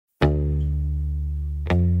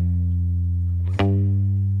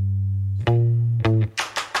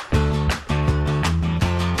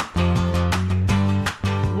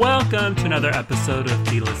Welcome to another episode of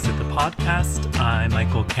Delisted the Podcast. I'm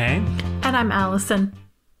Michael Kay. And I'm Allison.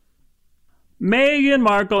 Meghan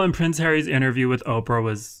Markle and Prince Harry's interview with Oprah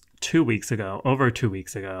was over 2 weeks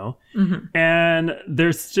ago. Mm-hmm. And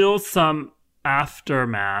there's still some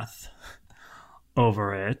aftermath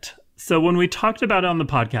over it. So when we talked about it on the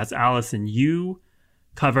podcast, Allison, you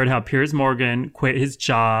covered how Piers Morgan quit his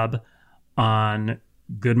job on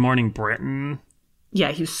Good Morning Britain.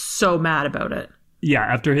 Yeah, he was so mad about it. Yeah,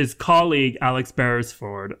 after his colleague, Alex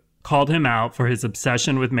Beresford, called him out for his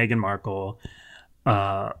obsession with Meghan Markle,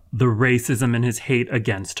 the racism and his hate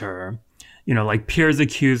against her. You know, like Piers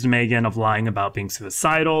accused Meghan of lying about being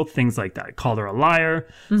suicidal, things like that. Called her a liar.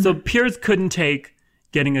 Mm-hmm. So Piers couldn't take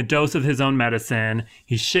getting a dose of his own medicine.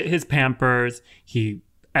 He shit his Pampers. He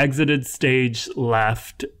exited stage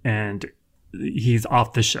left, and he's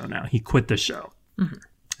off the show now. He quit the show. Mm-hmm.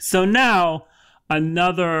 So now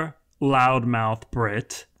another loudmouth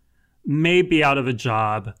Brit may be out of a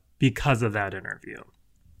job because of that interview.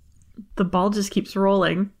 The ball just keeps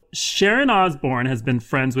rolling. Sharon Osbourne has been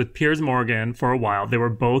friends with Piers Morgan for a while. They were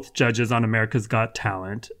both judges on America's Got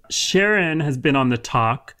Talent. Sharon has been on The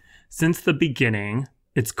Talk since the beginning.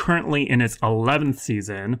 It's currently in its 11th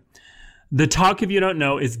season. The Talk, if you don't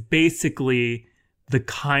know, is basically the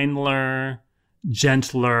kindler,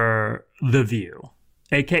 gentler The View.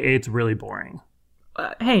 AKA, it's really boring.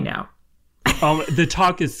 Hey, now. The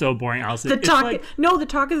Talk is so boring, Allison. The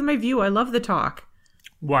Talk is my view. I love The Talk.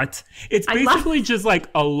 What? It's basically just like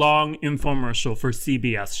a long infomercial for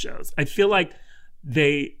CBS shows. I feel like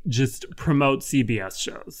they just promote CBS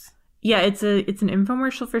shows. Yeah, it's an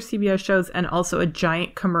infomercial for CBS shows and also a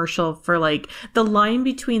giant commercial for like the line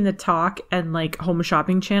between The Talk and like Home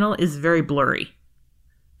Shopping Channel is very blurry.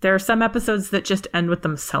 There are some episodes that just end with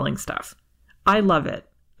them selling stuff. I love it.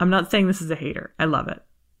 I'm not saying this is a hater. I love it.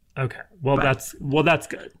 Okay. That's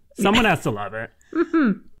good. Someone has to love it.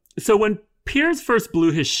 Mm-hmm. So when Piers first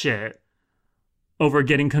blew his shit over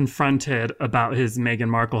getting confronted about his Meghan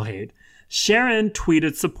Markle hate, Sharon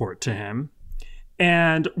tweeted support to him.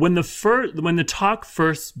 And when the Talk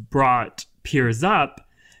first brought Piers up,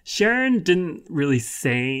 Sharon didn't really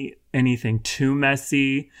say anything too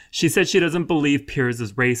messy. She said she doesn't believe Piers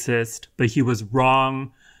is racist, but he was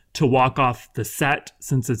wrong to walk off the set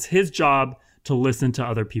since it's his job to listen to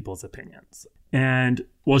other people's opinions. And,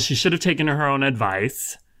 well, she should have taken her own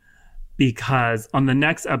advice, because on the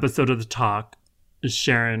next episode of The Talk,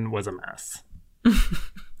 Sharon was a mess.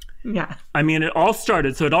 Yeah. I mean, it all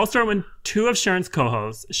started when two of Sharon's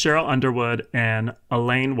co-hosts, Cheryl Underwood and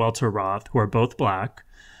Elaine Welter-Roth, who are both Black,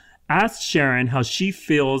 asked Sharon how she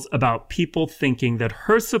feels about people thinking that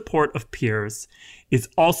her support of Piers is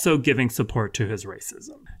also giving support to his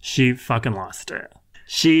racism. She fucking lost it.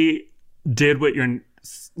 She did what you're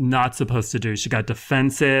not supposed to do. She got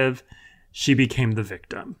defensive. She became the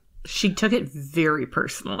victim. She took it very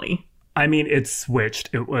personally. I mean, it switched.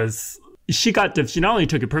 She not only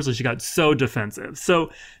took it personally, she got so defensive. So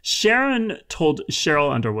Sharon told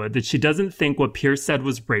Cheryl Underwood that she doesn't think what Piers said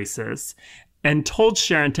was racist, and told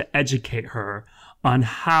Sharon to educate her on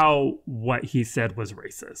how what he said was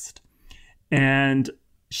racist. And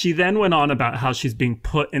she then went on about how she's being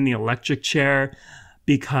put in the electric chair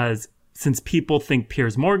because since people think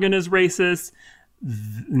Piers Morgan is racist,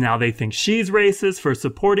 now they think she's racist for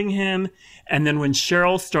supporting him. And then when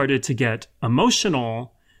Cheryl started to get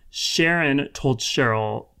emotional, Sharon told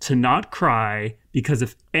Cheryl to not cry, because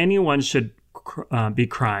if anyone should be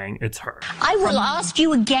crying, it's her. I will ask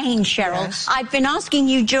you again, Cheryl. Yes. I've been asking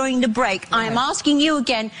you during the break. Yes. I am asking you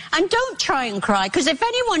again. And don't try and cry, because if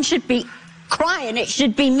anyone should be crying, it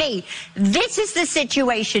should be me. This is the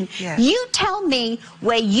situation. Yes. You tell me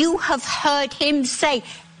where you have heard him say,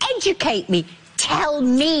 educate me. Tell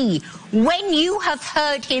me when you have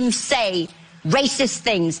heard him say racist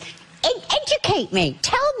things. Educate me.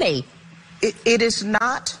 Tell me. It is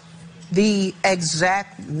not the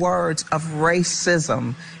exact words of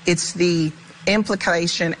racism. It's the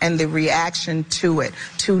implication and the reaction to it.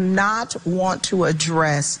 To not want to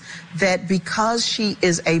address that because she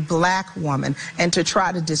is a Black woman and to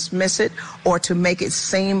try to dismiss it or to make it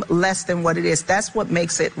seem less than what it is. That's what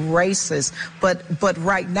makes it racist. But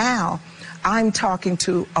right now, I'm talking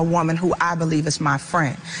to a woman who I believe is my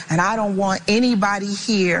friend. And I don't want anybody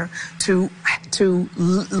here to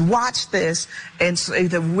watch this and say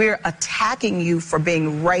that we're attacking you for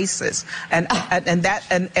being racist. And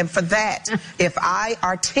for that, if I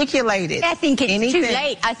articulated I think it's anything, too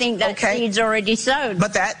late. I think that seed's already sown.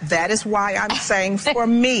 But that is why I'm saying for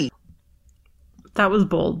me. That was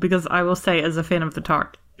bold, because I will say, as a fan of The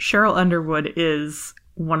Talk, Cheryl Underwood is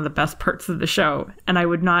one of the best parts of the show. And I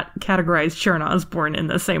would not categorize Sharon Osbourne in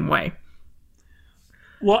the same way.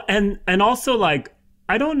 Well, and also, like,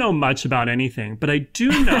 I don't know much about anything, but I do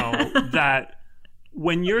know that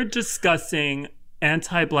when you're discussing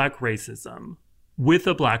anti-Black racism with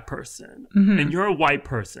a Black person, and you're a white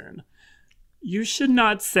person, you should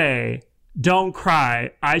not say, don't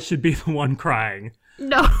cry, I should be the one crying.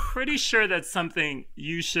 No. Pretty sure that's something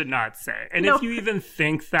you should not say. And if you even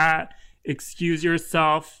think that, excuse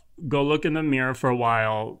yourself, go look in the mirror for a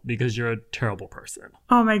while because you're a terrible person.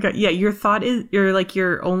 Oh my God. Yeah, your thought is,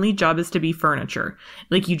 your only job is to be furniture.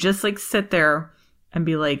 Like, you just like sit there and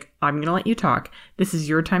be like, I'm going to let you talk. This is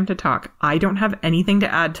your time to talk. I don't have anything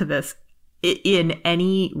to add to this in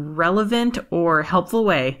any relevant or helpful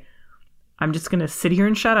way. I'm just going to sit here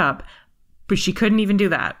and shut up. But she couldn't even do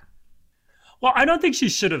that. Well, I don't think she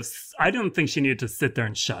needed to sit there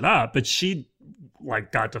and shut up, but she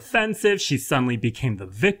like got defensive. She suddenly became the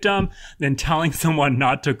victim, then telling someone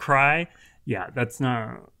not to cry. Yeah, that's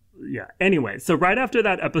not, yeah. Anyway, so right after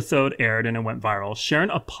that episode aired and it went viral,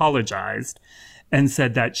 Sharon apologized and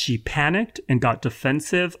said that she panicked and got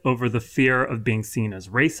defensive over the fear of being seen as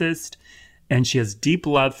racist. And she has deep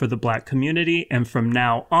love for the Black community. And from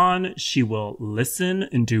now on, she will listen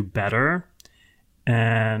and do better.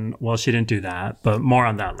 And, well, she didn't do that, but more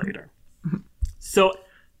on that later. So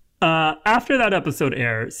after that episode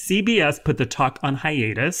aired, CBS put the talk on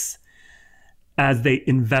hiatus as they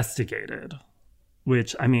investigated.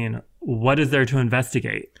 Which, I mean, what is there to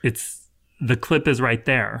investigate? The clip is right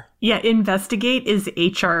there. Yeah, investigate is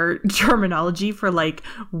HR terminology for like,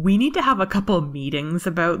 we need to have a couple of meetings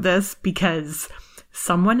about this because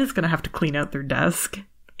someone is going to have to clean out their desk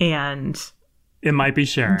and... It might be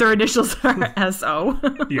Sharon. Their initials are SO.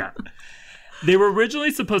 Yeah. They were originally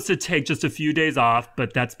supposed to take just a few days off,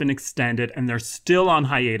 but that's been extended and they're still on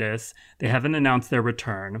hiatus. They haven't announced their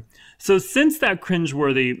return. So since that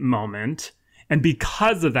cringeworthy moment, and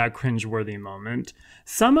because of that cringeworthy moment,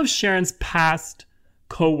 some of Sharon's past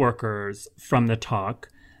co-workers from the talk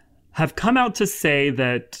have come out to say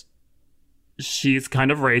that she's kind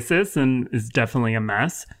of racist and is definitely a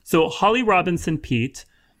mess. So Holly Robinson Peete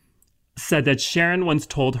said that Sharon once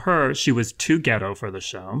told her she was too ghetto for the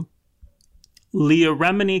show. Leah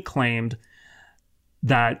Remini claimed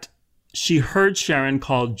that she heard Sharon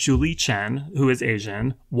call Julie Chen, who is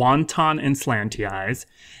Asian, wonton and slanty eyes,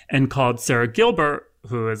 and called Sarah Gilbert,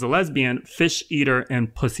 who is a lesbian, fish eater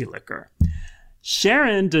and pussy licker.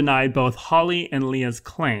 Sharon denied both Holly and Leah's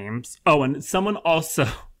claims. Oh, and someone also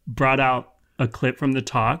brought out a clip from the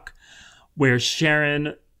talk where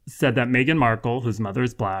Sharon said that Meghan Markle, whose mother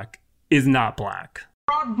is Black, is not Black.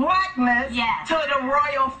 Brought blackness to the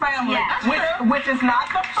royal family, which is not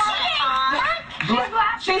the first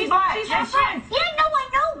time. She's black. Yes. Yeah, no, I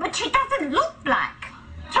know, but she doesn't look black.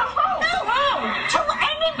 To who? To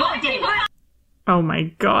anybody. Oh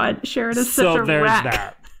my God, Sharon is such a So there's wreck.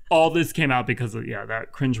 that. All this came out because of,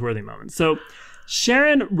 that cringeworthy moment. So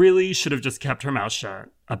Sharon really should have just kept her mouth shut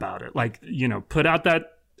about it. Like, put out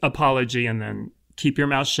that apology and then keep your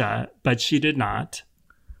mouth shut. But she did not,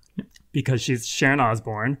 because she's Sharon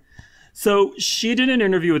Osbourne. So she did an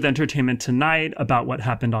interview with Entertainment Tonight about what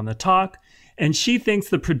happened on the talk, and she thinks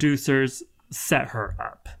the producers set her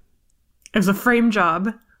up. It was a frame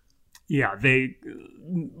job. Yeah, they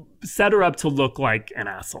set her up to look like an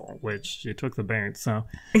asshole, which she took the bait, so...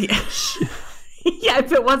 Yeah,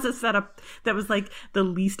 if it was a setup that was like the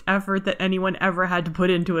least effort that anyone ever had to put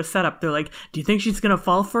into a setup, they're like, do you think she's going to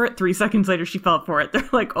fall for it? 3 seconds later, she fell for it. They're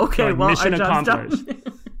like, okay, well, mission our job's accomplished.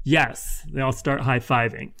 done. Yes, they all start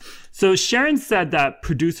high-fiving. So Sharon said that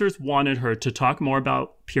producers wanted her to talk more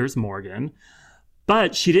about Piers Morgan,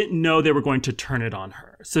 but she didn't know they were going to turn it on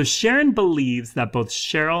her. So Sharon believes that both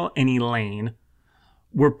Cheryl and Elaine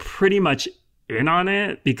were pretty much in on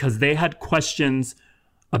it because they had questions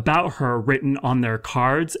about her written on their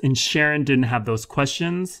cards, and Sharon didn't have those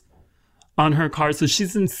questions on her cards. So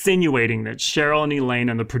she's insinuating that Cheryl and Elaine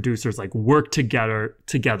and the producers like worked together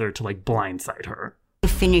to like blindside her. I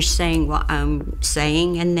finished saying what I'm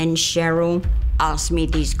saying, and then Cheryl asked me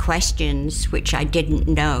these questions, which I didn't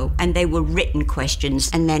know, and they were written questions,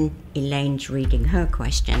 and then Elaine's reading her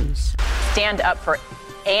questions. Stand up for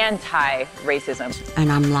anti-racism. And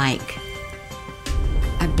I'm like,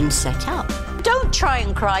 I've been set up. Don't try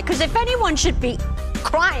and cry, because if anyone should be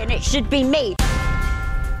crying, it should be me.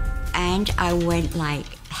 And I went like,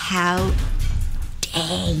 how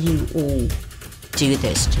dare you all do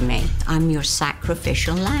this to me? I'm your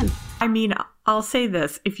sacrificial lamb. I mean, I'll say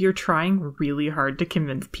this. If you're trying really hard to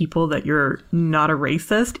convince people that you're not a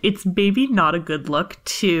racist, it's maybe not a good look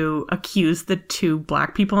to accuse the two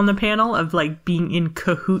black people on the panel of like being in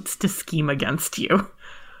cahoots to scheme against you.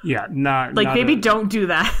 Yeah, not maybe don't do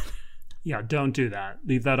that. Yeah, don't do that.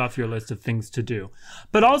 Leave that off your list of things to do.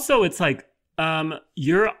 But also, it's like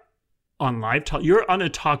you're on live talk. You're on a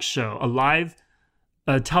talk show,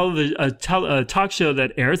 a talk show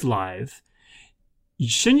that airs live.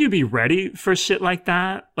 Shouldn't you be ready for shit like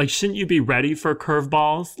that? Like, shouldn't you be ready for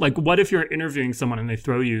curveballs? Like, what if you're interviewing someone and they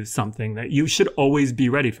throw you something that you should always be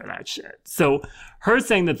ready for that shit? So her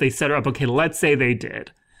saying that they set her up, okay, let's say they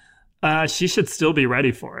did. She should still be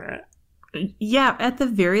ready for it. Yeah, at the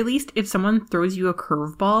very least, if someone throws you a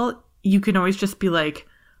curveball, you can always just be like,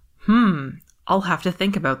 I'll have to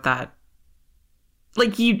think about that.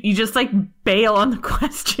 Like, you just, like, bail on the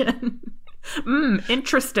question.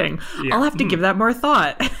 Interesting. Yeah. I'll have to give that more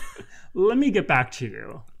thought. Let me get back to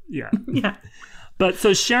you. Yeah. Yeah. But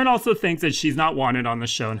so Sharon also thinks that she's not wanted on the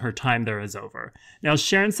show and her time there is over. Now,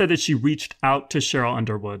 Sharon said that she reached out to Cheryl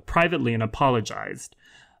Underwood privately and apologized,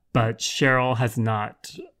 but Cheryl has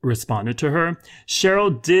not responded to her.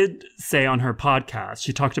 Cheryl did say on her podcast,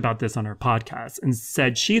 she talked about this on her podcast, and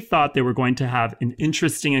said she thought they were going to have an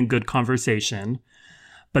interesting and good conversation,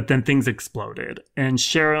 but then things exploded. And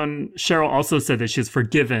Cheryl also said that she's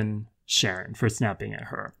forgiven Sharon for snapping at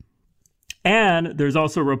her. And there's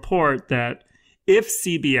also a report that if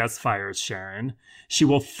CBS fires Sharon, she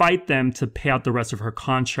will fight them to pay out the rest of her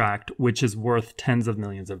contract, which is worth tens of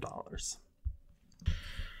millions of dollars.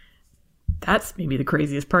 That's maybe the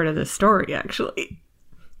craziest part of this story, actually.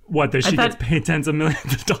 What, that she gets paid tens of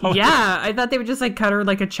millions of dollars? Yeah, I thought they would just like cut her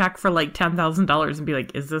like a check for like $10,000 and be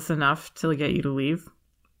like, is this enough to get you to leave?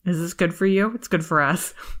 Is this good for you? It's good for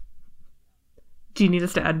us. Do you need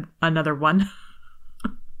us to add another one?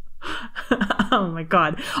 Oh my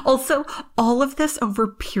God. Also, all of this over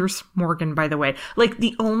Piers Morgan, by the way. Like,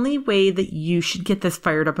 the only way that you should get this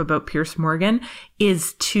fired up about Piers Morgan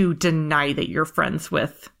is to deny that you're friends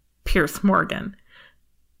with Piers Morgan.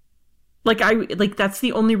 Like, that's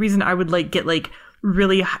the only reason I would like get like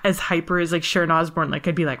really as hyper as like Sharon Osbourne. Like,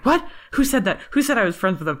 I'd be like, what? Who said that? Who said I was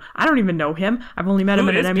friends with him? I don't even know him. I've only met him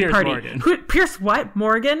at an Emmy party. Piers what?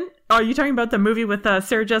 Morgan? Oh, are you talking about the movie with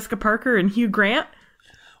Sarah Jessica Parker and Hugh Grant?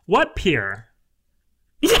 What pier?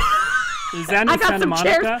 Is that in Santa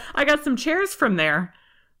Monica? Chairs. I got some chairs from there.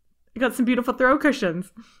 I got some beautiful throw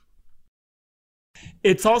cushions.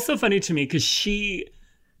 It's also funny to me because she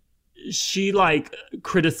like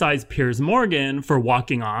criticized Piers Morgan for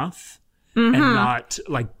walking off and not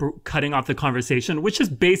like cutting off the conversation, which is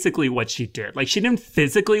basically what she did. Like, she didn't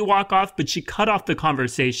physically walk off, but she cut off the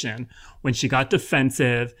conversation when she got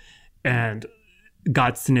defensive and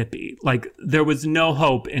got snippy. Like, there was no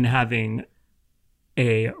hope in having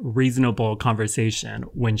a reasonable conversation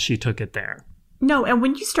when she took it there. No, and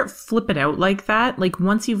when you start flipping out like that, like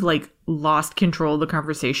once you've like lost control of the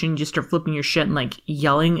conversation, you start flipping your shit and like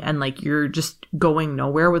yelling and like you're just going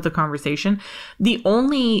nowhere with the conversation. The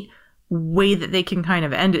only way that they can kind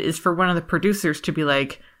of end it is for one of the producers to be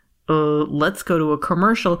like, let's go to a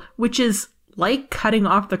commercial, which is like cutting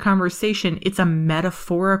off the conversation. It's a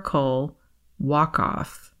metaphorical walk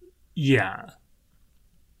off. Yeah.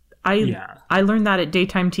 I learned that at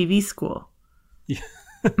daytime TV school. Yeah.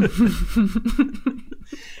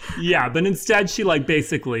 Yeah, but instead she like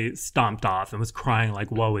basically stomped off and was crying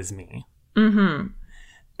like, woe is me. Mm-hmm.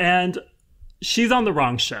 And she's on the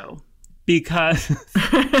wrong show because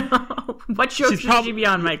what show should she be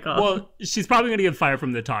on, Michael? Well, she's probably going to get fired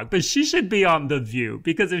from The Talk, but she should be on The View,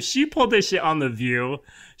 because if she pulled this shit on The View,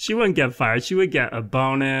 she wouldn't get fired. She would get a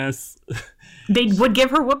bonus. They would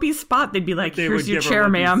give her Whoopi's spot. They'd be like, here's your chair,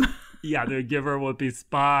 ma'am. Yeah, they'd give her Whoopi's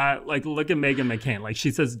spot. Like, look at Meghan McCain. Like,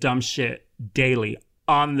 she says dumb shit daily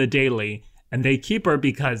on The Daily, and they keep her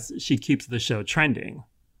because she keeps the show trending.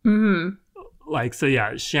 Mm-hmm. Like, so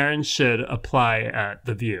yeah, Sharon should apply at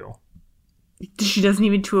The View. She doesn't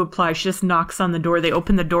even to apply. She just knocks on the door. They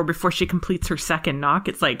open the door before she completes her second knock.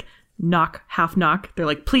 It's like knock, half knock. They're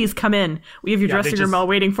like, please come in. We have your dressing room all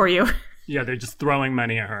waiting for you. Yeah, they're just throwing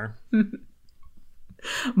money at her.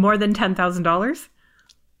 More than $10,000?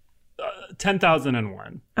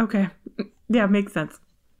 10,001. Okay. Yeah, makes sense.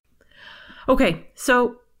 Okay,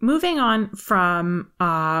 so moving on from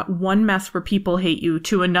one mess where people hate you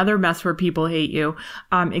to another mess where people hate you,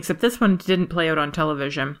 except this one didn't play out on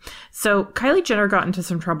television. So Kylie Jenner got into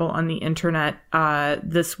some trouble on the internet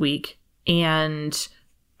this week. And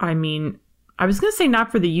I mean, I was going to say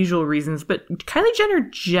not for the usual reasons, but Kylie Jenner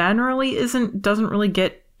generally doesn't really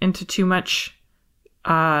get into too much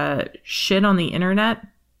shit on the internet.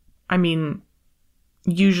 I mean,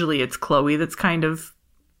 usually it's Chloe that's kind of,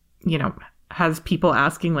 you know, has people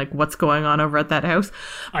asking like what's going on over at that house.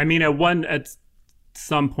 I mean, at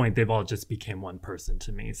some point they've all just became one person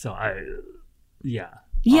to me. So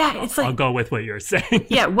it's like, I'll go with what you're saying.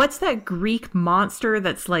 Yeah, what's that Greek monster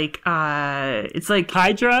that's like it's like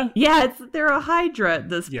Hydra? Yeah, they're a Hydra at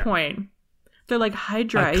this point. They're like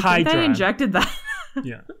Hydra. I think Hydra. I injected that.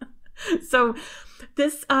 Yeah. So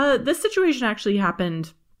this situation actually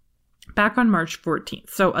happened back on March 14th.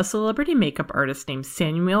 So a celebrity makeup artist named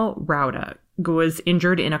Samuel Rauda was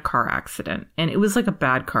injured in a car accident. And it was like a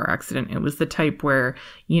bad car accident. It was the type where,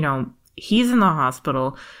 you know, he's in the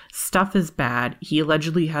hospital, stuff is bad. He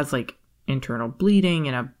allegedly has like internal bleeding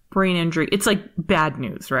and a brain injury. It's like bad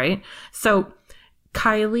news, right? So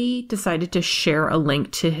Kylie decided to share a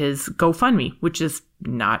link to his GoFundMe, which is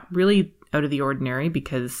not really out of the ordinary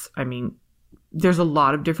because, I mean, there's a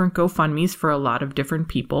lot of different GoFundMes for a lot of different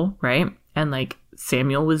people, right? And like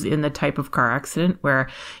Samuel was in the type of car accident where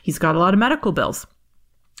he's got a lot of medical bills.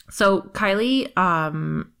 So Kylie,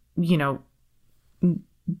 you know,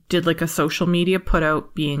 did like a social media put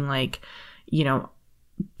out being like, you know,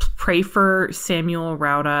 pray for Samuel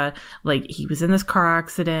Rauda. Like, he was in this car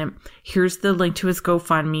accident. Here's the link to his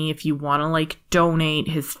GoFundMe. If you want to like donate,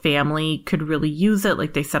 his family could really use it.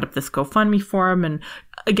 Like, they set up this GoFundMe for him. And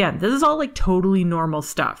again, this is all like totally normal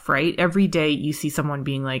stuff, right? Every day you see someone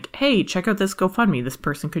being like, hey, check out this GoFundMe. This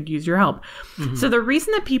person could use your help. Mm-hmm. So the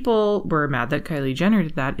reason that people were mad that Kylie Jenner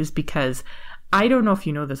did that is because, I don't know if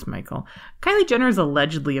you know this, Michael, Kylie Jenner is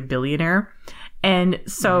allegedly a billionaire. And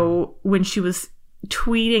so when she was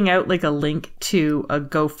tweeting out like a link to a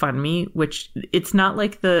GoFundMe, which it's not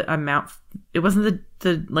like the amount, it wasn't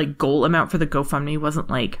the like goal amount for the GoFundMe wasn't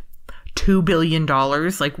like $2 billion,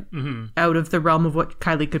 like out of the realm of what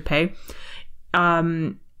Kylie could pay.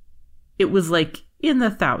 It was like in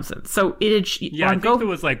the thousands. So it I think it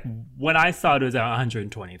was like, when I saw it was at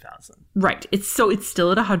 120,000. Right. It's still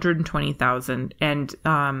at 120,000, and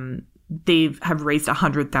they have raised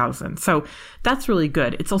 100,000. So that's really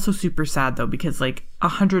good. It's also super sad though, because like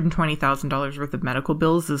 $120,000 worth of medical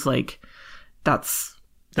bills is like, that's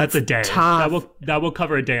a day. Tough. That will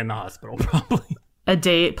cover a day in the hospital, probably. A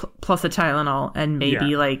day plus a Tylenol and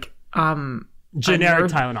maybe like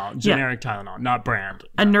generic Tylenol, not brand.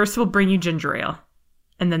 A nurse will bring you ginger ale,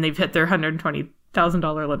 and then they've hit their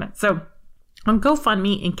 $120,000 limit. So on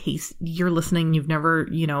GoFundMe, in case you're listening, you've never,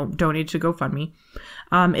 you know, donated to GoFundMe,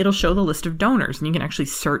 it'll show the list of donors, and you can actually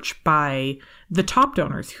search by the top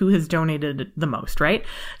donors, who has donated the most, right?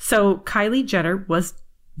 So Kylie Jenner was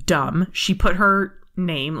dumb. She put her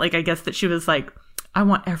name, like, I guess that she was like, I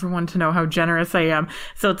want everyone to know how generous I am.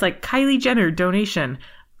 So it's like, Kylie Jenner donation,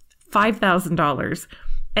 $5,000.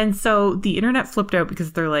 And so the internet flipped out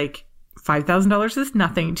because they're like, $5,000 is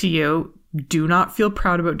nothing to you. Do not feel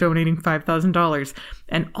proud about donating $5,000.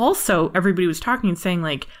 And also everybody was talking and saying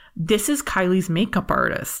like, this is Kylie's makeup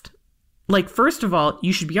artist. Like, first of all,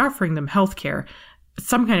 you should be offering them healthcare,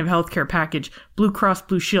 some kind of healthcare package, Blue Cross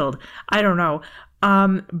Blue Shield. I don't know.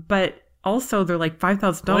 But also they're like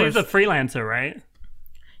 $5,000. Well, he's a freelancer, right?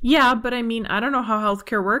 Yeah, but I mean, I don't know how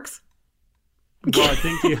healthcare works. Well, I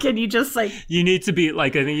think can you just like, you need to be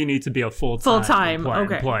like, I think you need to be a full-time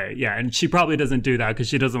employee. Yeah, and she probably doesn't do that because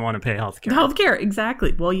she doesn't want to pay healthcare.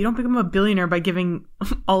 Exactly. Well, you don't become a billionaire by giving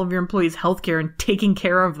all of your employees healthcare and taking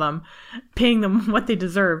care of them, paying them what they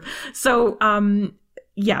deserve. So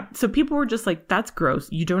so people were just like, that's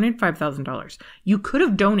gross. You donate $5,000. You could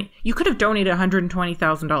have donated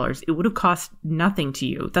 $120,000. It would have cost nothing to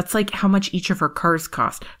you. That's like how much each of her cars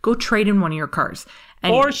cost. Go trade in one of your cars.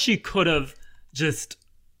 Or she could have just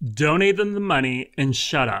donate them the money and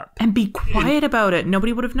shut up. And be quiet about it.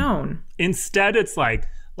 Nobody would have known. Instead, it's like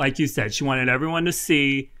you said, she wanted everyone to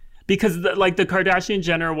see, because like the Kardashian,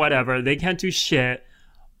 Jenner, whatever, they can't do shit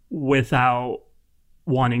without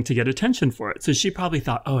wanting to get attention for it. So she probably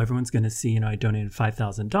thought, oh, everyone's going to see, you know, I donated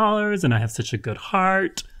 $5,000 and I have such a good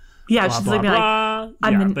heart. Yeah, blah, she's blah, like, blah.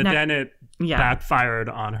 But then it backfired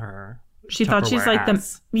on her. She thought she's like she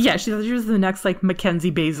thought she was the next like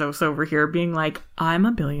Mackenzie Bezos over here, being like, I'm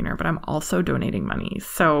a billionaire, but I'm also donating money.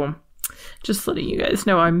 So just letting you guys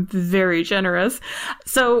know, I'm very generous.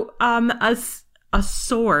 So a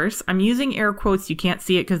source, I'm using air quotes, you can't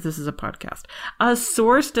see it because this is a podcast. A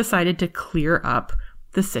source decided to clear up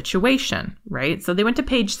the situation, right? So they went to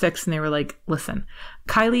Page 6 and they were like, listen,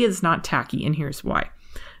 Kylie is not tacky, and here's why.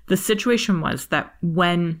 The situation was that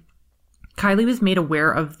when Kylie was made aware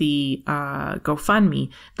of the GoFundMe,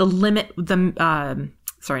 the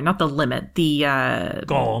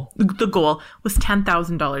goal was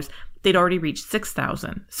 $10,000. They'd already reached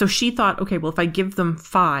 $6,000. So she thought, okay, well, if I give them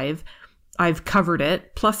 $5,000, I've covered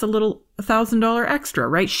it, plus a little $1,000 extra,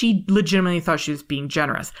 right? She legitimately thought she was being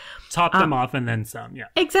generous. Top them off and then some, yeah.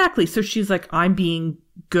 Exactly. So she's like, I'm being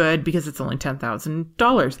good because it's only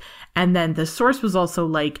 $10,000. And then the source was also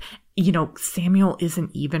like, you know, Samuel isn't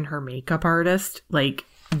even her makeup artist. Like,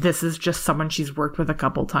 this is just someone she's worked with a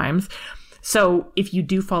couple times. So if you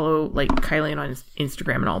do follow like Kylie on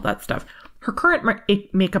Instagram and all that stuff, her current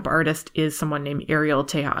makeup artist is someone named Ariel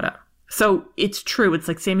Tejada. So it's true. It's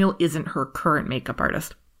like Samuel isn't her current makeup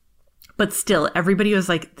artist. But still, everybody was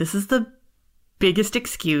like, this is the biggest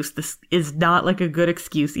excuse. This is not like a good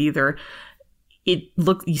excuse either.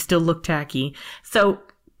 You still look tacky. So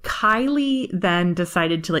Kylie then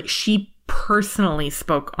decided to she personally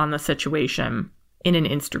spoke on the situation in an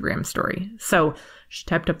Instagram story. So she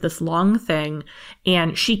typed up this long thing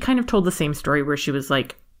and she kind of told the same story where she was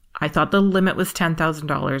like, I thought the limit was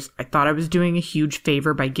 $10,000. I thought I was doing a huge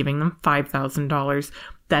favor by giving them $5,000.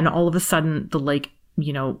 Then all of a sudden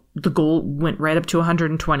the goal went right up to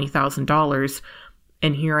 $120,000.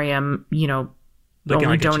 And here I am, only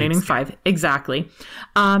like donating $5,000. Exactly.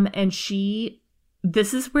 And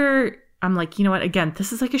this is where I'm like, you know what? Again,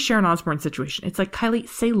 this is like a Sharon Osbourne situation. It's like, Kylie,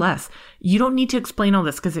 say less. You don't need to explain all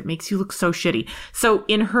this because it makes you look so shitty. So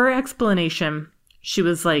in her explanation, she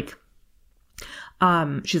was like,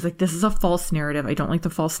 this is a false narrative. I don't like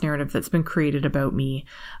the false narrative that's been created about me.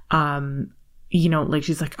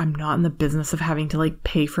 She's like, I'm not in the business of having to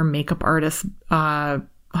pay for makeup artists,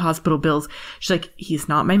 hospital bills. She's like, he's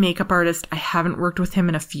not my makeup artist. I haven't worked with him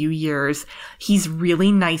in a few years. He's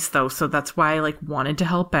really nice though. So that's why I wanted to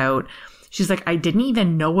help out. She's like, I didn't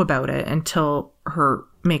even know about it until her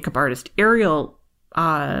makeup artist, Ariel,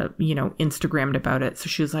 Instagrammed about it. So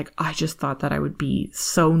she was like, I just thought that I would be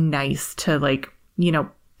so nice to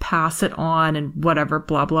pass it on and whatever,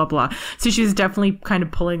 blah, blah, blah. So she was definitely kind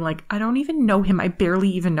of pulling I don't even know him. I barely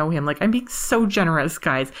even know him. I'm being so generous,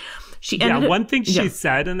 guys. One thing she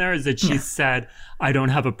said in there is that she said, I don't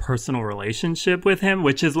have a personal relationship with him,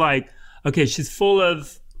 which is okay, she's full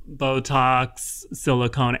of Botox,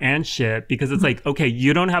 silicone, and shit, because it's okay,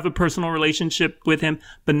 you don't have a personal relationship with him,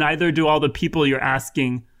 but neither do all the people you're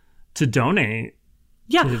asking to donate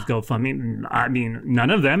to his GoFundMe. I mean, none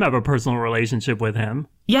of them have a personal relationship with him.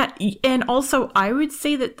 Yeah, and also, I would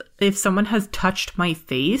say that if someone has touched my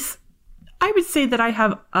face, I would say that I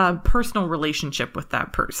have a personal relationship with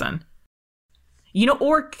that person.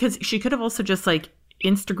 Or because she could have also just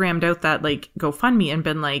Instagrammed out that GoFundMe and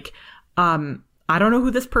been I don't know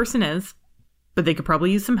who this person is, but they could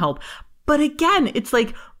probably use some help. But again, it's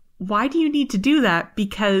why do you need to do that?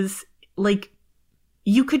 Because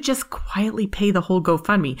you could just quietly pay the whole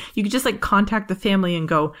GoFundMe. You could just contact the family and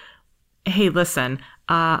go, hey, listen,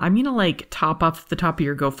 I'm going to top off the top of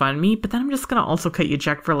your GoFundMe, but then I'm just going to also cut you a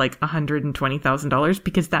check for $120,000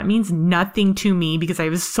 because that means nothing to me because I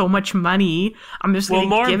have so much money. I'm just going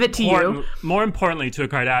to give it to you. More importantly to a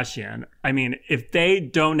Kardashian, I mean, if they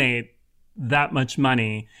donate that much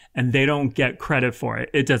money and they don't get credit for it,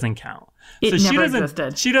 it doesn't count. It never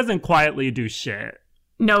existed. She doesn't quietly do shit.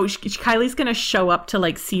 No, Kylie's going to show up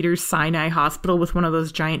to Cedars Sinai Hospital with one of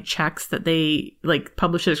those giant checks that they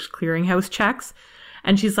Publishers Clearinghouse checks.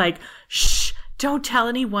 And she's like, shh, don't tell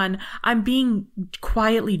anyone. I'm being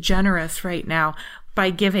quietly generous right now by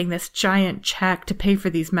giving this giant check to pay for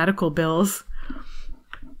these medical bills.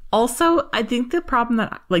 Also, I think the problem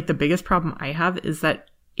that the biggest problem I have is that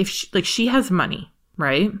if she has money,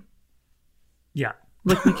 right? Yeah.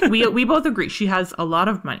 We both agree she has a lot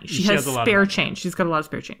of money. She has spare change. She's got a lot of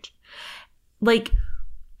spare change.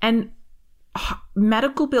 And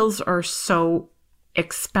medical bills are so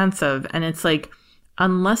expensive, and it's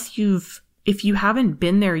if you haven't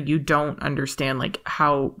been there, you don't understand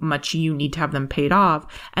how much you need to have them paid off.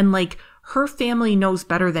 And her family knows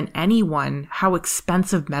better than anyone how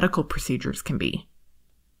expensive medical procedures can be.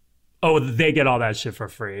 Oh, they get all that shit for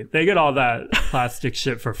free. They get all that plastic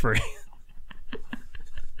shit for free.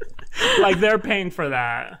 They're paying for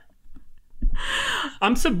that.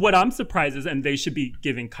 What I'm surprised is, and they should be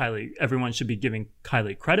giving Kylie, everyone should be giving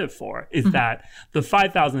Kylie credit for, is that the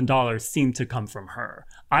 $5,000 seemed to come from her.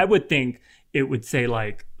 I would think it would say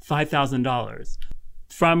 $5,000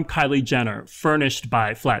 from Kylie Jenner, furnished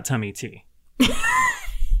by Flat Tummy Tea.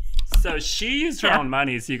 So she used her own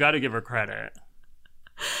money, so you got to give her credit.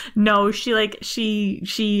 No, she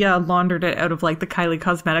laundered it out of the Kylie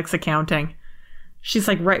Cosmetics accounting. She's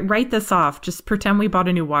write this off. Just pretend we bought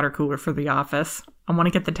a new water cooler for the office. I want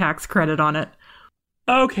to get the tax credit on it.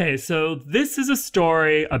 Okay, so this is a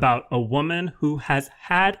story about a woman who has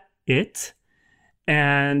had it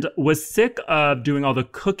and was sick of doing all the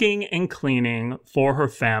cooking and cleaning for her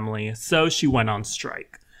family, so she went on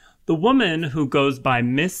strike. The woman, who goes by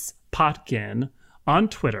Miss Potkin on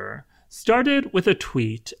Twitter, started with a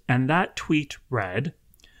tweet, and that tweet read,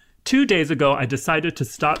 "2 days ago, I decided to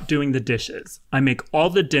stop doing the dishes. I make all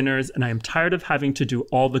the dinners, and I am tired of having to do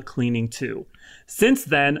all the cleaning too. Since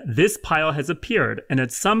then, this pile has appeared, and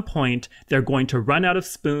at some point, they're going to run out of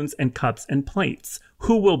spoons and cups and plates.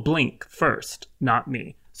 Who will blink first? Not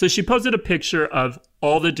me." So she posted a picture of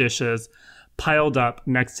all the dishes piled up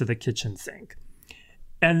next to the kitchen sink.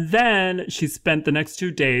 And then she spent the next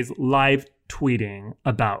 2 days live tweeting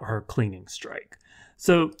about her cleaning strike.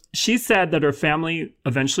 So she said that her family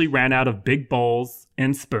eventually ran out of big bowls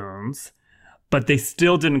and spoons, but they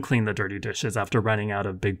still didn't clean the dirty dishes after running out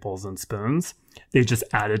of big bowls and spoons. They just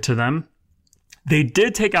added to them. They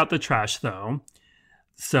did take out the trash, though.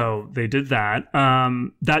 So they did that.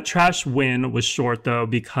 That trash win was short, though,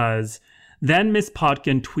 because then Miss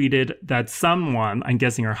Potkin tweeted that someone, I'm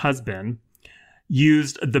guessing her husband,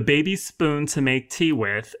 used the baby spoon to make tea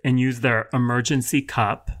with and used their emergency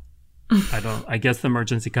cup. I guess the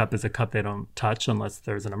emergency cup is a cup they don't touch unless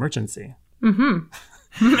there's an emergency. Mm-hmm.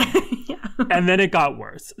 Yeah. And then it got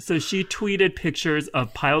worse. So she tweeted pictures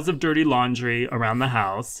of piles of dirty laundry around the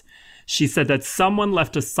house. She said that someone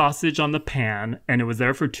left a sausage on the pan and it was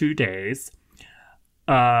there for 2 days.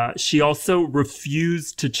 She also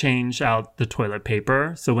refused to change out the toilet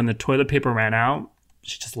paper. So when the toilet paper ran out,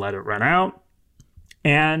 she just let it run out.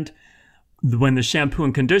 And when the shampoo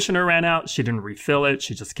and conditioner ran out, she didn't refill it.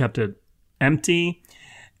 She just kept it empty.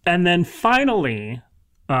 And then finally,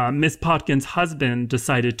 Miss Potkin's husband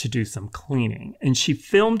decided to do some cleaning. And she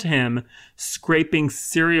filmed him scraping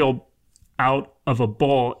cereal out of a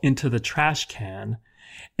bowl into the trash can.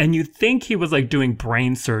 And you'd think he was like doing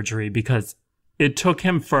brain surgery because it took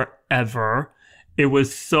him forever. It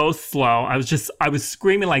was so slow. I was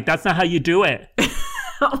screaming like, that's not how you do it.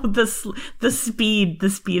 Oh, the speed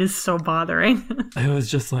is so bothering. It was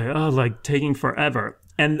just like, oh, like taking forever.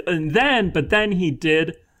 And then he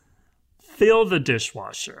did fill the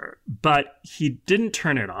dishwasher, but he didn't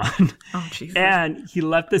turn it on. Oh, Jesus. And he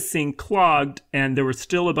left the sink clogged, and there were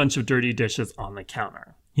still a bunch of dirty dishes on the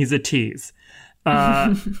counter. He's a tease.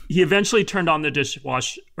 He eventually turned on the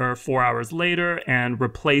dishwasher 4 hours later and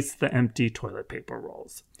replaced the empty toilet paper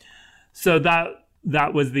rolls. So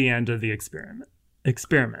that was the end of the experiment.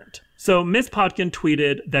 So Miss Potkin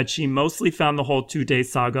tweeted that she mostly found the whole 2-day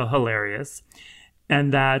saga hilarious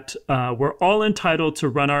and that we're all entitled to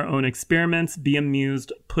run our own experiments, be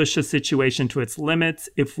amused, push a situation to its limits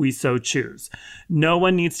if we so choose. No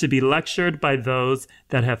one needs to be lectured by those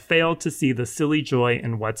that have failed to see the silly joy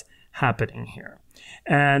in what's happening here.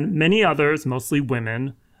 And many others, mostly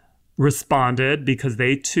women, responded because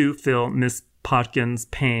they too feel Miss Potkin's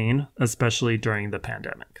pain, especially during the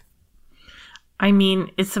pandemic. I mean,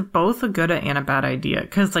 it's both a good and a bad idea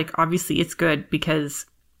because, like, obviously it's good because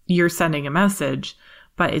you're sending a message,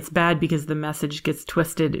 but it's bad because the message gets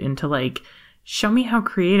twisted into, like, show me how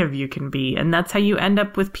creative you can be. And that's how you end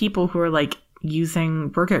up with people who are, like,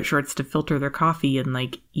 using workout shorts to filter their coffee and,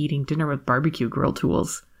 like, eating dinner with barbecue grill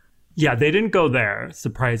tools. Yeah, they didn't go there,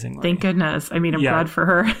 surprisingly. Thank goodness. I mean, I'm glad for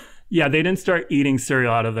her. Yeah, they didn't start eating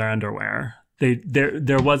cereal out of their underwear.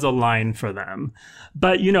 There was a line for them.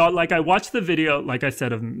 But, you know, like I watched the video, like I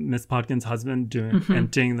said, of Miss Potkin's husband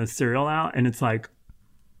emptying the cereal out. And it's like,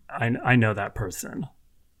 I know that person.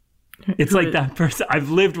 It's like that person.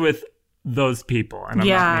 I've lived with those people and I'm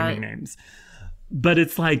not naming names. But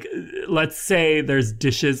it's like, let's say there's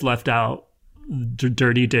dishes left out,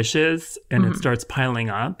 dirty dishes, and it starts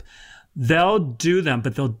piling up. They'll do them,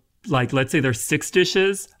 but they'll, like, let's say there's 6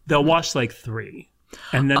 dishes. They'll wash like 3.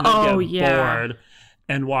 And then they'll get bored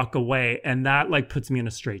and walk away. And that, like, puts me in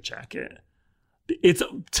a straitjacket.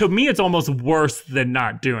 To me, it's almost worse than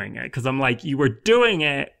not doing it. Because I'm like, you were doing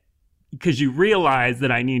it because you realized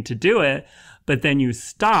that I need to do it. But then you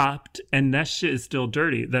stopped and that shit is still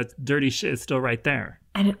dirty. That dirty shit is still right there.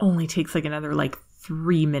 And it only takes like another, like,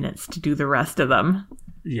 3 minutes to do the rest of them.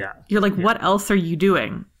 Yeah. You're like, what else are you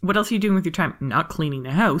doing? What else are you doing with your time? Not cleaning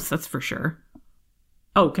the house, that's for sure.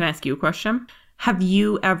 Oh, can I ask you a question? Have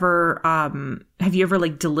you ever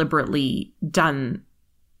like deliberately done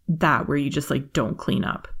that where you just like don't clean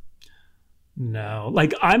up? No,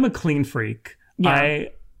 like I'm a clean freak. Yeah.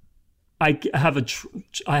 I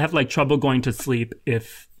have like trouble going to sleep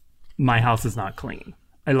if my house is not clean.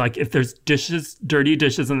 I like if there's dirty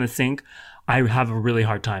dishes in the sink, I have a really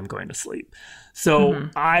hard time going to sleep. So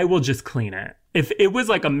I will just clean it. If it was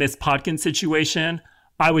like a Miss Potkin situation,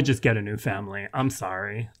 I would just get a new family. I'm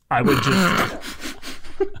sorry. I would just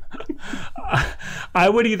I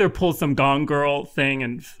would either pull some Gone Girl thing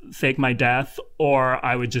and fake my death, or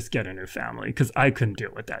I would just get a new family because I couldn't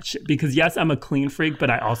deal with that shit. Because yes, I'm a clean freak, but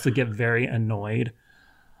I also get very annoyed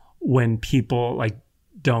when people like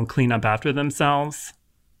don't clean up after themselves.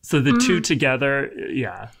 So the two together,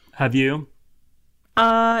 yeah. Have you?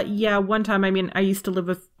 Yeah, one time, I mean, I used to live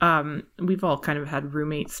with, we've all kind of had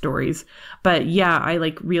roommate stories, but yeah, I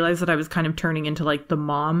like realized that I was kind of turning into like the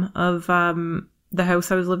mom of, the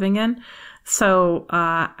house I was living in. So,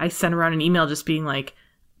 I sent around an email just being like,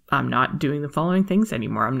 I'm not doing the following things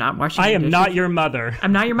anymore. I'm not washing. I am not your mother.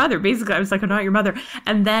 I'm not your mother. Basically, I was like, I'm not your mother.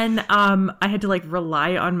 And then, I had to like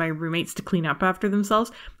rely on my roommates to clean up after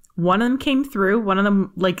themselves. One of them came through. One of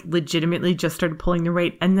them like legitimately just started pulling their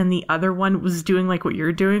weight. And then the other one was doing like what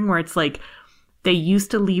you're doing, where it's like they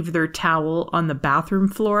used to leave their towel on the bathroom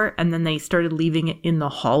floor and then they started leaving it in the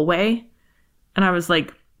hallway. And I was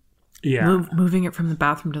like, yeah, moving it from the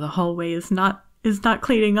bathroom to the hallway is not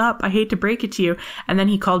cleaning up. I hate to break it to you. And then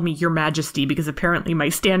he called me Your Majesty because apparently my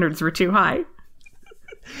standards were too high.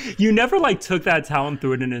 You never like took that towel and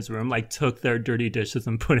threw it in his room, like took their dirty dishes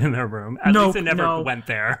and put it in their room. At least it never went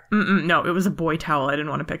there. No, it was a boy towel. I didn't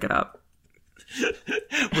want to pick it up.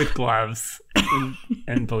 With gloves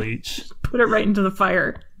and bleach. Put it right into the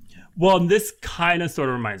fire. Well, this kind of sort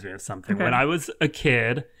of reminds me of something. Okay. When I was a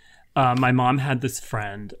kid, my mom had this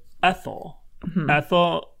friend, Ethel. Mm-hmm.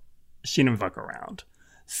 Ethel, she didn't fuck around.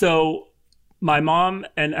 So my mom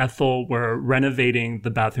and Ethel were renovating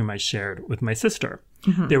the bathroom I shared with my sister.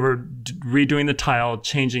 Mm-hmm. They were redoing the tile,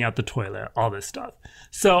 changing out the toilet, all this stuff.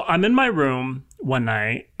 So I'm in my room one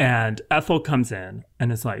night and Ethel comes in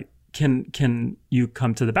and is like, can you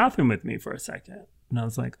come to the bathroom with me for a second? And I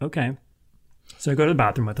was like, okay. So I go to the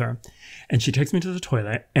bathroom with her and she takes me to the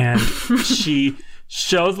toilet and she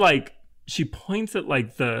shows like, she points at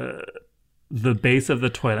like the base of the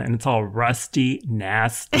toilet and it's all rusty,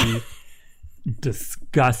 nasty,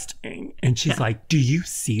 disgusting. And she's like, do you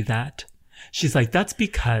see that? She's like, that's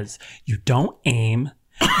because you don't aim,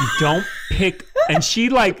 you don't pick. And she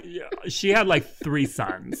had like 3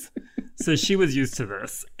 sons. So she was used to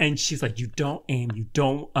this. And she's like, you don't aim, you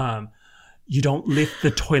don't lift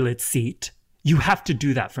the toilet seat. You have to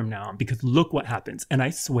do that from now on because look what happens. And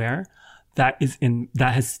I swear that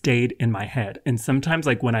has stayed in my head. And sometimes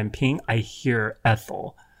like when I'm peeing, I hear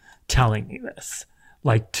Ethel telling me this,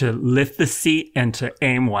 like to lift the seat and to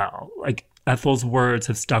aim well. Like Ethel's words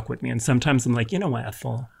have stuck with me. And sometimes I'm like, you know what,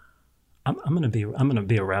 Ethel, I'm gonna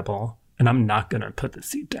be a rebel and I'm not gonna put the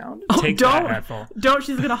seat down. Take that, Ethel. Don't,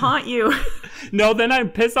 she's gonna haunt you. No, then I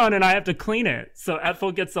piss on it and I have to clean it. So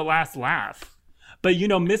Ethel gets the last laugh. But you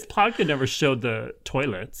know, Miss Plotkin never showed the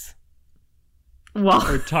toilets. Well,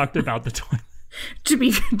 or talked about the toilet. To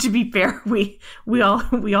be fair, we all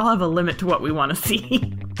have a limit to what we want to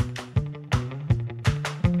see.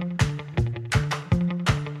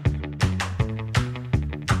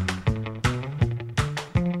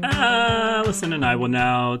 Allison and I will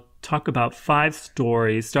now talk about 5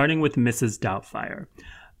 stories, starting with Mrs. Doubtfire.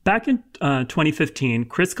 Back in 2015,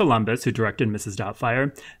 Chris Columbus, who directed Mrs.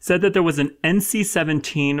 Doubtfire, said that there was an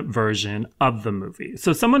NC-17 version of the movie.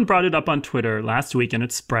 So someone brought it up on Twitter last week and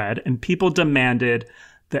it spread, and people demanded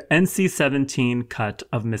the NC-17 cut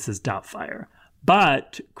of Mrs. Doubtfire.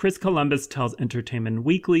 But Chris Columbus tells Entertainment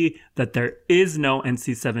Weekly that there is no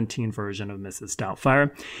NC-17 version of Mrs. Doubtfire.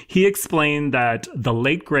 He explained that the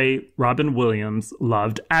late great Robin Williams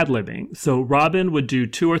loved ad-libbing. So Robin would do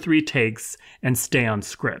 2 or 3 takes and stay on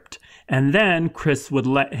script. And then Chris would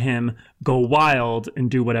let him go wild and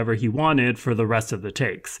do whatever he wanted for the rest of the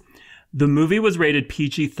takes. The movie was rated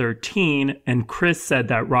PG-13, and Chris said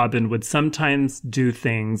that Robin would sometimes do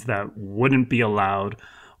things that wouldn't be allowed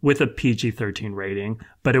with a PG-13 rating,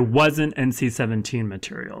 but it wasn't NC-17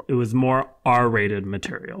 material. It was more R-rated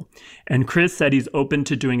material. And Chris said he's open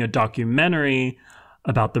to doing a documentary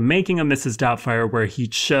about the making of Mrs. Doubtfire where he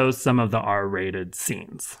shows some of the R-rated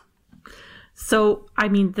scenes. So, I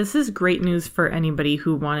mean, this is great news for anybody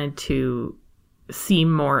who wanted to see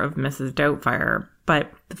more of Mrs. Doubtfire,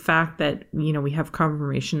 but the fact that, you know, we have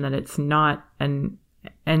confirmation that it's not an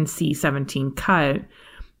NC-17 cut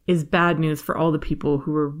is bad news for all the people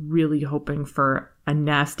who were really hoping for a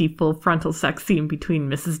nasty full frontal sex scene between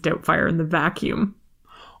Mrs. Doubtfire and the vacuum.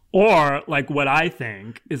 Or like what I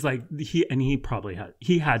think is like he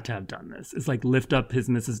had to have done this. Is like lift up his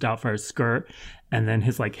Mrs. Doubtfire's skirt and then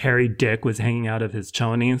his like hairy dick was hanging out of his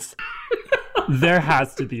chonies. There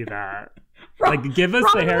has to be that. Like give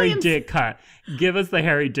us the hairy dick cut. Give us the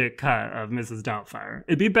hairy dick cut of Mrs. Doubtfire.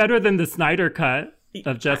 It'd be better than the Snyder cut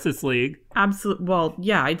of Justice League. Absolutely. Well,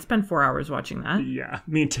 yeah, I'd spend 4 hours watching that. Yeah,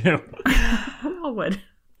 me too. I would.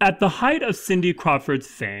 At the height of Cindy Crawford's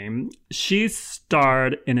fame, she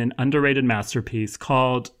starred in an underrated masterpiece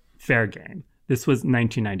called Fair Game. This was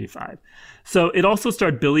 1995. So it also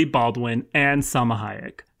starred Billy Baldwin and Salma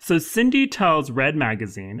Hayek. So Cindy tells Red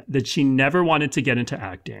Magazine that she never wanted to get into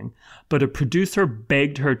acting, but a producer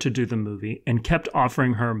begged her to do the movie and kept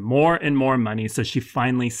offering her more and more money, so she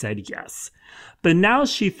finally said yes. But now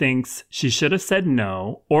she thinks she should have said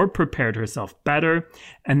no or prepared herself better,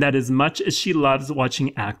 and that as much as she loves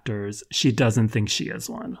watching actors, she doesn't think she is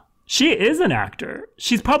one. She is an actor.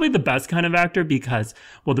 She's probably the best kind of actor because,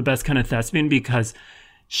 well, the best kind of thespian because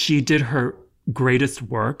she did her greatest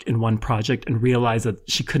work in one project and realized that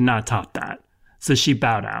she could not top that. So she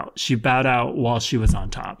bowed out. She bowed out while she was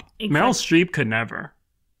on top. Exactly. Meryl Streep could never.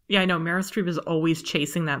 Yeah, I know. Meryl Streep is always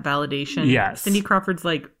chasing that validation. Yes. Cindy Crawford's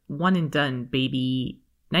like, one and done, baby.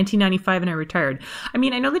 1995 and I retired. I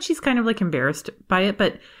mean, I know that she's kind of like embarrassed by it,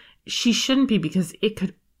 but she shouldn't be because it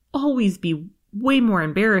could always be way more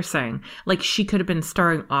embarrassing. Like she could have been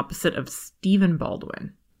starring opposite of Stephen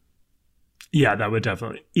Baldwin. Yeah, that would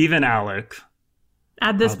definitely. Even Alec.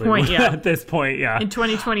 At this point, yeah. At this point, yeah. In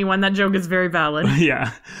 2021, that joke is very valid.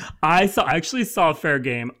 Yeah. I actually saw Fair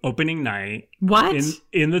Game opening night. What?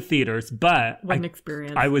 In the theaters, but what an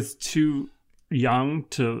experience. I was too young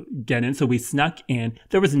to get in, so we snuck in.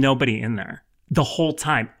 There was nobody in there the whole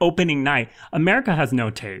time. Opening night. America has no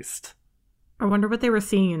taste. I wonder what they were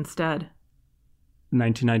seeing instead.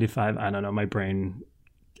 1995, I don't know, my brain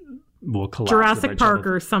will collapse. Jurassic Park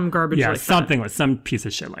or some garbage like that. Yeah, something with some piece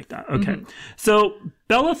of shit like that. Okay. Mm-hmm. So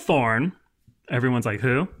Bella Thorne, everyone's like,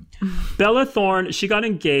 who? Bella Thorne, she got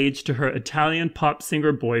engaged to her Italian pop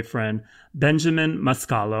singer boyfriend, Benjamin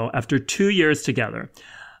Mascalo, after 2 years together.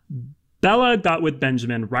 Bella got with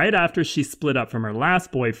Benjamin right after she split up from her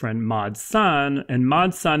last boyfriend, Maud Sun, and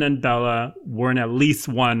Maud Sun and Bella were in at least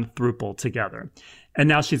one throuple together. And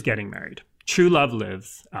now she's getting married. True love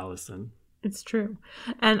lives, Allison. It's true.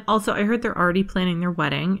 And also, I heard they're already planning their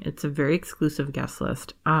wedding. It's a very exclusive guest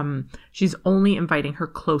list. She's only inviting her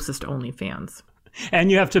closest OnlyFans. And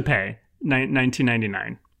you have to pay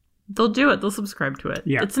 $19.99. They'll do it. They'll subscribe to it.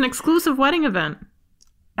 Yeah. It's an exclusive wedding event.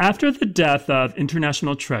 After the death of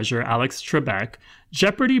international treasure Alex Trebek,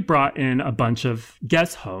 Jeopardy brought in a bunch of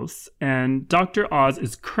guest hosts, and Dr. Oz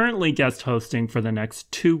is currently guest hosting for the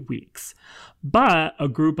next 2 weeks. But a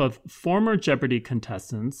group of former Jeopardy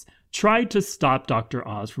contestants tried to stop Dr.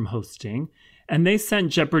 Oz from hosting, and they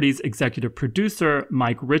sent Jeopardy's executive producer,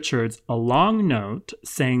 Mike Richards, a long note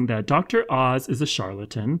saying that Dr. Oz is a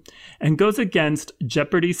charlatan and goes against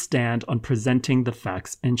Jeopardy's stand on presenting the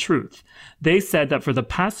facts and truth. They said that for the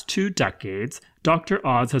past 2 decades, Dr.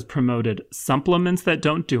 Oz has promoted supplements that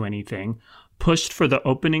don't do anything, pushed for the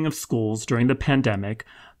opening of schools during the pandemic,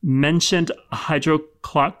 mentioned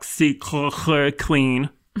hydroxychloroquine,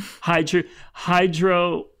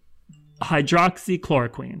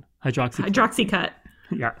 Hydroxycut.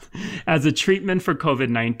 Yeah, as a treatment for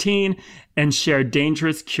COVID-19 and shared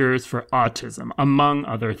dangerous cures for autism, among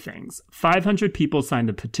other things. 500 people signed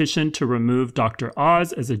the petition to remove Dr.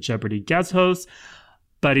 Oz as a Jeopardy guest host,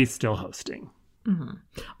 but he's still hosting. Mm-hmm.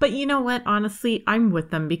 But you know what? Honestly, I'm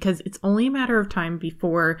with them because it's only a matter of time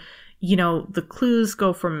before, the clues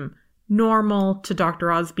go from normal to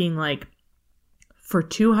Dr. Oz being like, for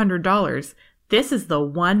 $200, this is the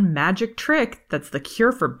one magic trick that's the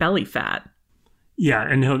cure for belly fat. Yeah,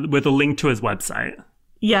 and with a link to his website.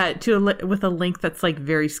 Yeah, with a link that's like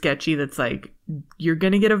very sketchy. That's like, you're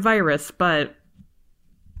gonna get a virus, but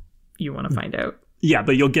you want to find out. Yeah,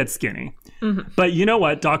 but you'll get skinny. Mm-hmm. But you know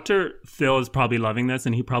what? Dr. Phil is probably loving this,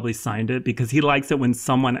 and he probably signed it because he likes it when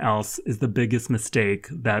someone else is the biggest mistake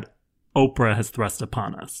that Oprah has thrust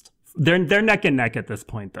upon us. They're neck and neck at this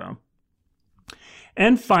point, though.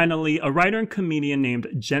 And finally, a writer and comedian named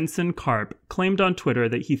Jensen Karp claimed on Twitter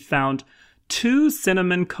that he found 2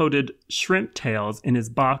 cinnamon-coated shrimp tails in his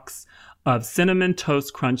box of Cinnamon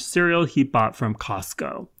Toast Crunch cereal he bought from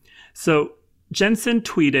Costco. So Jensen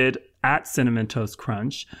tweeted at Cinnamon Toast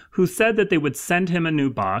Crunch, who said that they would send him a new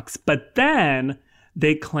box, but then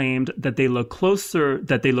they claimed that they looked closer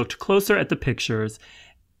at the pictures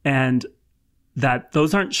and that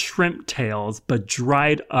those aren't shrimp tails, but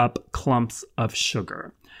dried up clumps of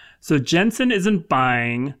sugar. So Jensen isn't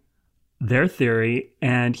buying their theory,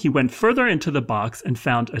 and he went further into the box and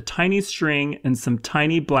found a tiny string and some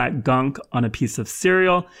tiny black gunk on a piece of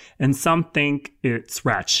cereal, and some think it's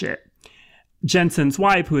rat shit. Jensen's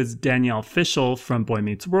wife, who is Danielle Fishel from Boy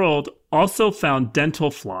Meets World, also found dental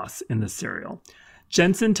floss in the cereal.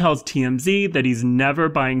 Jensen tells TMZ that he's never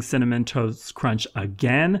buying Cinnamon Toast Crunch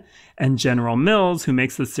again, and General Mills, who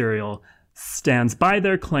makes the cereal, stands by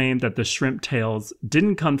their claim that the shrimp tails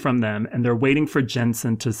didn't come from them, and they're waiting for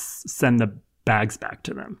Jensen to send the bags back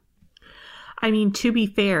to them. I mean, to be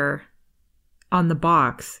fair, on the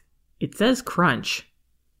box, it says crunch.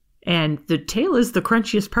 And the tail is the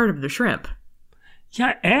crunchiest part of the shrimp.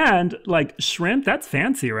 Yeah, and like shrimp, that's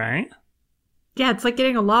fancy, right? Yeah, it's like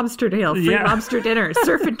getting a lobster tail, free lobster dinner,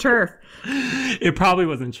 surf and turf. It probably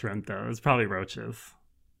wasn't shrimp, though. It was probably roaches.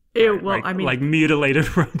 Ew, right? well, like, I mean... like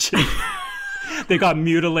mutilated roaches. They got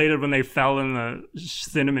mutilated when they fell in the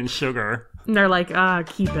cinnamon sugar. And they're like,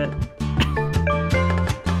 keep it.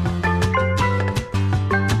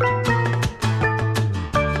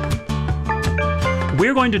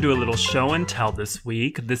 We're going to do a little show and tell this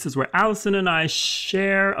week. This is where Allison and I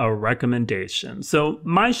share a recommendation. So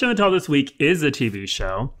my show and tell this week is a TV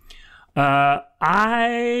show.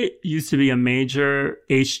 I used to be a major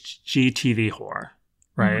HGTV whore,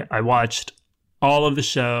 right? Mm-hmm. I watched all of the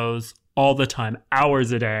shows all the time,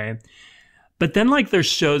 hours a day. But then like their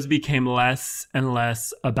shows became less and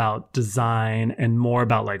less about design and more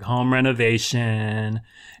about like home renovation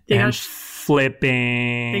and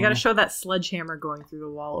flipping. They got to show that sledgehammer going through the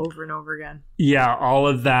wall over and over again. Yeah, all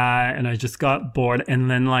of that. And I just got bored.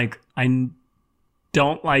 And then like I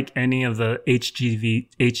don't like any of the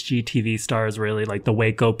HGTV stars really, like the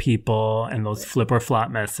Waco people and those flip or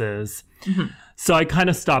flop messes. Mm-hmm. So I kind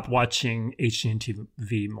of stopped watching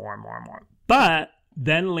HGTV more and more and more. But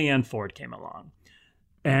then Leanne Ford came along.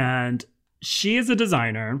 And she is a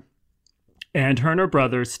designer. And her and her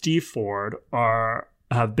brother, Steve Ford,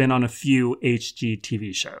 have been on a few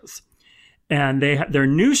HGTV shows. And their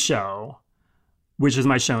new show, which is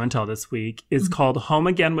my show and tell this week, is called Home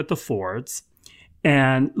Again with the Fords.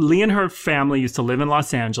 And Lee and her family used to live in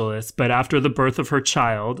Los Angeles, but after the birth of her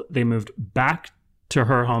child, they moved back to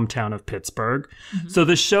her hometown of Pittsburgh. Mm-hmm. So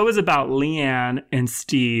the show is about Leanne and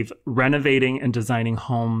Steve renovating and designing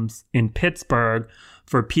homes in Pittsburgh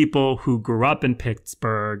for people who grew up in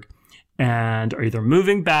Pittsburgh and are either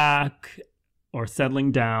moving back or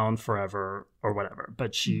settling down forever or whatever.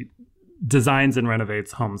 But she designs and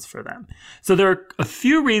renovates homes for them. So there are a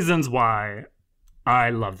few reasons why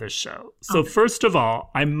I love this show. So first of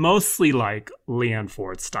all, I mostly like Leanne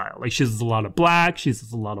Ford's style. Like she uses a lot of black, she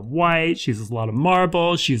uses a lot of white, she uses a lot of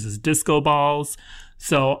marble, she uses disco balls.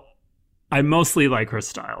 So I mostly like her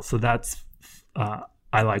style. So that's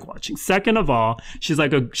I like watching. Second of all, she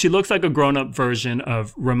looks like a grown-up version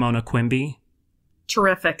of Ramona Quimby.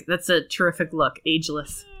 Terrific. That's a terrific look.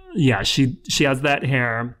 Ageless. Yeah, she has that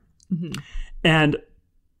hair. Mm-hmm. And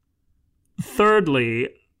thirdly,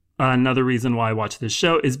 another reason why I watch this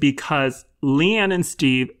show is because Leanne and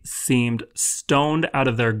Steve seemed stoned out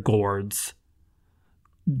of their gourds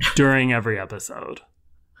during every episode.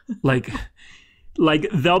 Like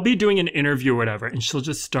they'll be doing an interview or whatever, and she'll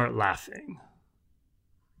just start laughing.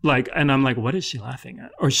 And I'm like, what is she laughing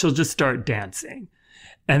at? Or she'll just start dancing.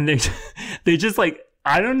 And they just like,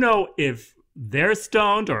 I don't know if they're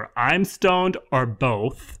stoned or I'm stoned or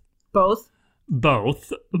both.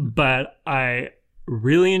 Both, but I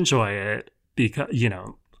really enjoy it because,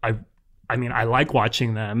 I mean, I like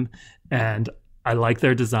watching them and I like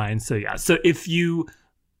their design. So yeah. So if you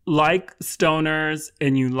like stoners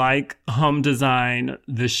and you like home design,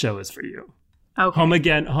 this show is for you. Okay. Home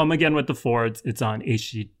Again with the Fords. It's on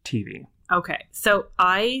HGTV. Okay. So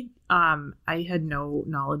I had no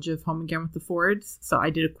knowledge of Home Again with the Fords, so I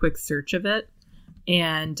did a quick search of it,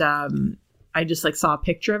 and I just saw a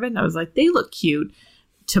picture of it, and I was like, they look cute.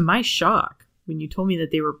 To my shock, when you told me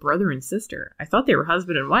that they were brother and sister, I thought they were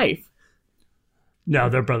husband and wife. No,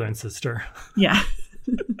 they're brother and sister. Yeah.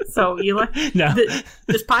 So no.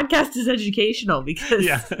 This podcast is educational because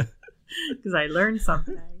I learned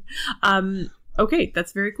something. Okay,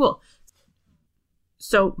 that's very cool.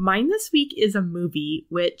 So mine this week is a movie,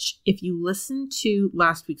 which if you listen to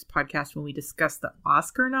last week's podcast when we discussed the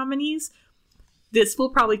Oscar nominees, this will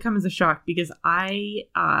probably come as a shock because I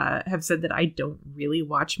have said that I don't really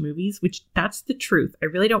watch movies, which that's the truth. I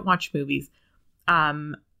really don't watch movies.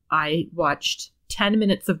 I watched 10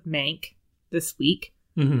 minutes of Mank this week.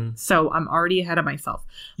 Mm-hmm. So I'm already ahead of myself.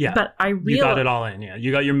 Yeah. But you got it all in. Yeah.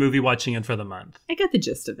 You got your movie watching in for the month. I got the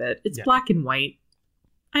gist of it. It's black and white.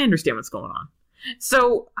 I understand what's going on.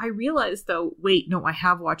 So I realized though, wait, no, I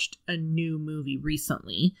have watched a new movie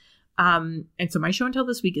recently. And so my show and tell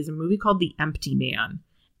this week is a movie called The Empty Man.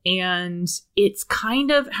 And it's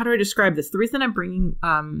kind of, how do I describe this? The reason I'm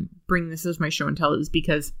bringing this as my show and tell is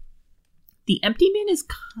because The Empty Man is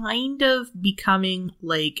kind of becoming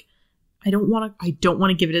like I don't want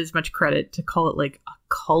to give it as much credit to call it like a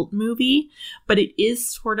cult movie, but it is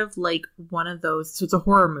sort of like one of those. So it's a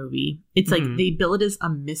horror movie. It's like they bill it as a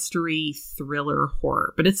mystery thriller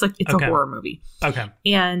horror, but it's a horror movie. Okay.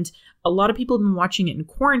 And a lot of people have been watching it in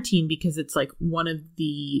quarantine because it's like one of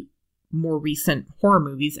the more recent horror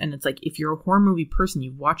movies. And it's like, if you're a horror movie person,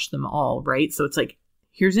 you've watched them all, right? So it's like,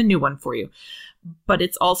 here's a new one for you. But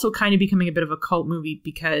it's also kind of becoming a bit of a cult movie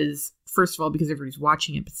because, first of all, because everybody's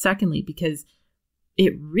watching it. But secondly, because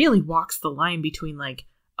it really walks the line between like,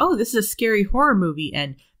 oh, this is a scary horror movie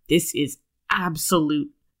and this is absolute,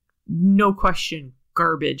 no question,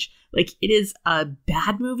 garbage. Like, it is a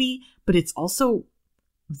bad movie, but it's also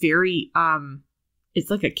very, it's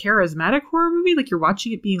like a charismatic horror movie. Like, you're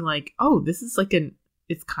watching it being like, oh, this is like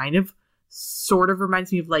it's kind of sort of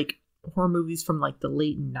reminds me of like horror movies from like the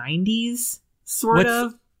late 90s.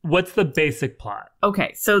 What's the basic plot?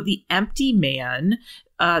 Okay, so the Empty Man,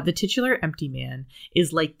 the titular Empty Man,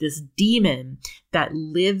 is like this demon that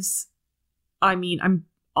lives. I mean,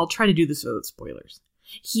 I'll try to do this without spoilers.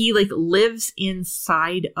 He like lives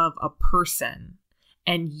inside of a person,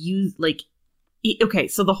 and you like. Okay,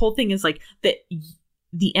 so the whole thing is like that.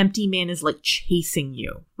 The Empty Man is like chasing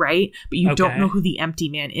you, right? But you don't know who the Empty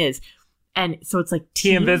Man is, and so it's like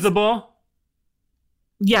he invisible.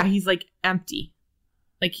 Yeah, he's like empty.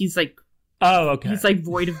 Like he's like, oh, okay. He's like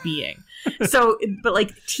void of being. So, but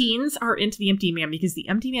like teens are into the Empty Man because the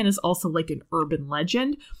Empty Man is also like an urban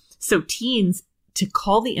legend. So teens, to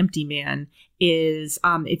call the Empty Man is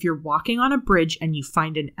if you're walking on a bridge and you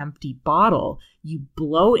find an empty bottle, you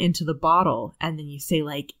blow into the bottle and then you say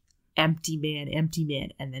like, Empty Man,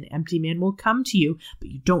 and then Empty Man will come to you, but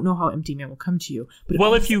you don't know how Empty Man will come to you. But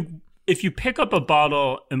well, if you pick up a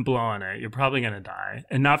bottle and blow on it, you're probably going to die.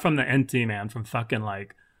 And not from the Empty Man, from fucking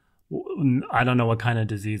like, I don't know what kind of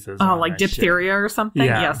diseases. Oh, like diphtheria or something?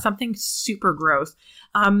 Yeah, something super gross.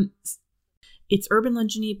 It's urban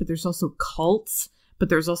legend-y, but there's also cults, but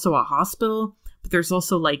there's also a hospital, but there's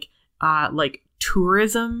also like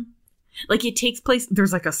tourism. Like it takes place,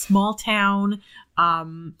 there's like a small town,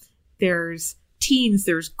 there's teens,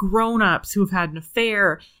 there's grown-ups who have had an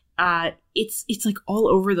affair. It's like all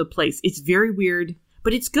over the place. It's very weird,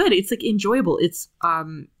 but it's good. It's like enjoyable. It's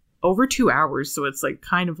over 2 hours, so it's like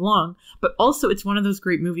kind of long, but also it's one of those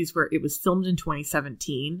great movies where it was filmed in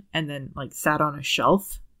 2017 and then like sat on a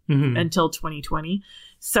shelf until 2020.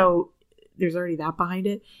 So there's already that behind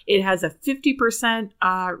it. It has a 50%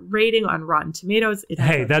 rating on Rotten Tomatoes.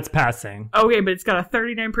 That's passing. Okay, but it's got a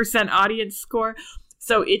 39% audience score.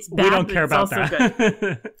 So it's bad. We don't care about that.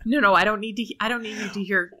 Good. No, I don't need to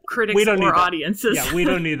hear critics or audiences. Yeah, we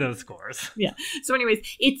don't need those scores. Yeah. So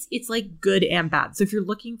anyways, it's like good and bad. So if you're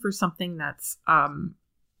looking for something that's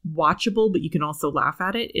watchable, but you can also laugh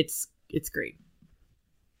at it, it's great.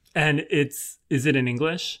 And is it in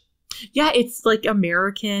English? Yeah, it's like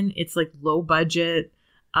American. It's like low budget.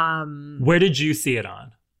 Where did you see it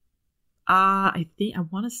on? I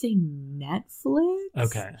want to say Netflix.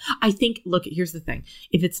 Okay. I think, look, here's the thing.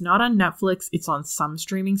 If it's not on Netflix, it's on some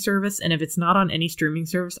streaming service. And if it's not on any streaming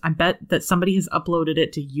service, I bet that somebody has uploaded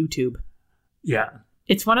it to YouTube. Yeah.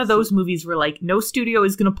 It's one of those movies where like no studio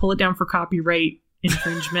is going to pull it down for copyright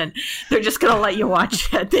infringement. They're just going to let you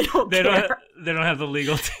watch it. They don't care. They don't have the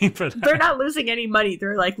legal team for that. They're not losing any money.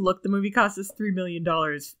 They're like, look, the movie cost us $3 million.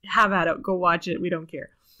 Have at it. Go watch it. We don't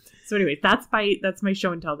care. So anyways, that's my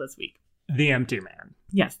show and tell this week. The Empty Man.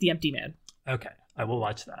 Yes, The Empty Man. Okay, I will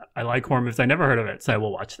watch that. I like horror movies. I never heard of it, so I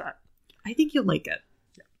will watch that. I think you'll like it.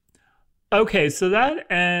 Yeah. Okay, so that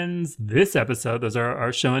ends this episode. Those are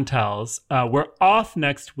our show and tells. We're off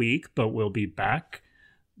next week, but we'll be back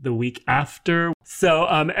the week after. So,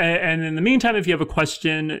 and in the meantime, if you have a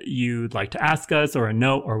question you'd like to ask us or a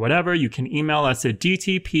note or whatever, you can email us at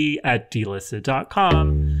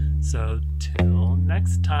dtp@dlisted.com. So till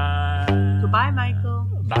next time. Goodbye, Michael.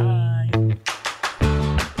 Bye.